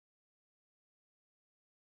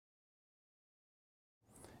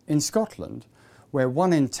In Scotland, where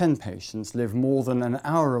 1 in 10 patients live more than an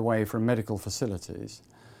hour away from medical facilities,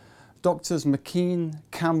 Doctors McKean,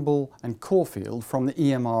 Campbell and Caulfield from the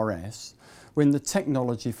EMRS win the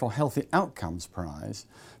Technology for Healthy Outcomes Prize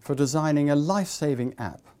for designing a life-saving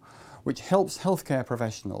app which helps healthcare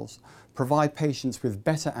professionals provide patients with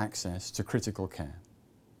better access to critical care.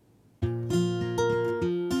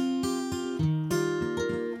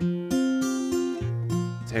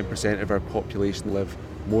 10% of our population live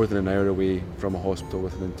more than an hour away from a hospital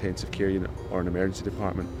with an intensive care unit or an emergency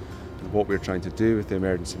department. And what we're trying to do with the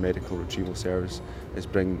Emergency Medical Retrieval Service is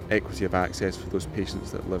bring equity of access for those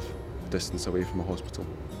patients that live distance away from a hospital.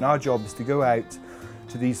 And our job is to go out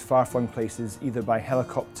to these far-flung places, either by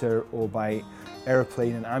helicopter or by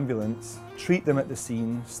aeroplane and ambulance, treat them at the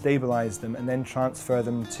scene, stabilise them and then transfer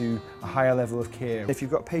them to a higher level of care. If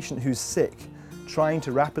you've got a patient who's sick, trying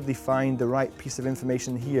to rapidly find the right piece of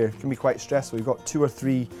information here can be quite stressful. You've got 2 or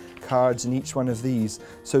 3 cards in each one of these,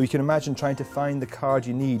 so you can imagine trying to find the card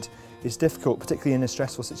you need is difficult, particularly in a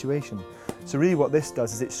stressful situation. So really what this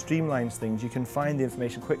does is it streamlines things. You can find the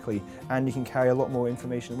information quickly and you can carry a lot more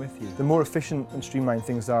information with you. The more efficient and streamlined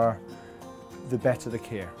things are, the better the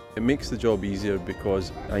care. It makes the job easier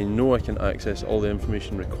because I know I can access all the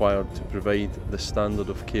information required to provide the standard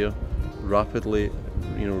of care rapidly,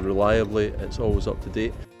 reliably. It's always up to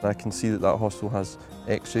date. I can see that hospital has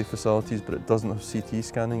X-ray facilities, but it doesn't have CT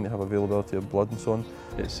scanning. They have availability of blood and so on.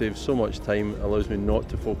 It saves so much time, allows me not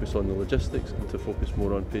to focus on the logistics and to focus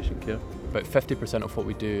more on patient care. About 50% of what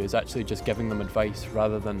we do is actually just giving them advice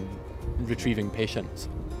rather than retrieving patients.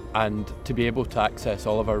 And to be able to access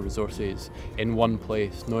all of our resources in one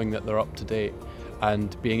place, knowing that they're up to date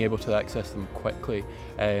and being able to access them quickly,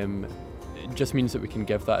 it just means that we can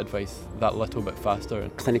give that advice that little bit faster.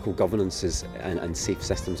 Clinical governance and safe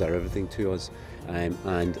systems are everything to us,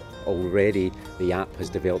 and already the app has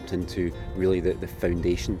developed into really the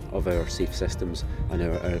foundation of our safe systems and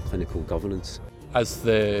our clinical governance. As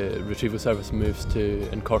the retrieval service moves to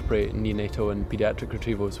incorporate neonatal and paediatric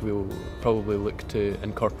retrievals, we'll probably look to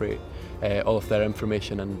incorporate all of their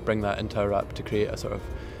information and bring that into our app to create a sort of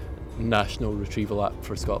national retrieval app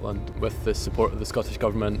for Scotland. With the support of the Scottish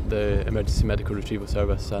Government, the Emergency Medical Retrieval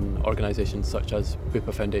Service and organisations such as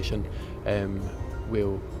Bupa Foundation,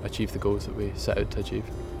 we'll achieve the goals that we set out to achieve.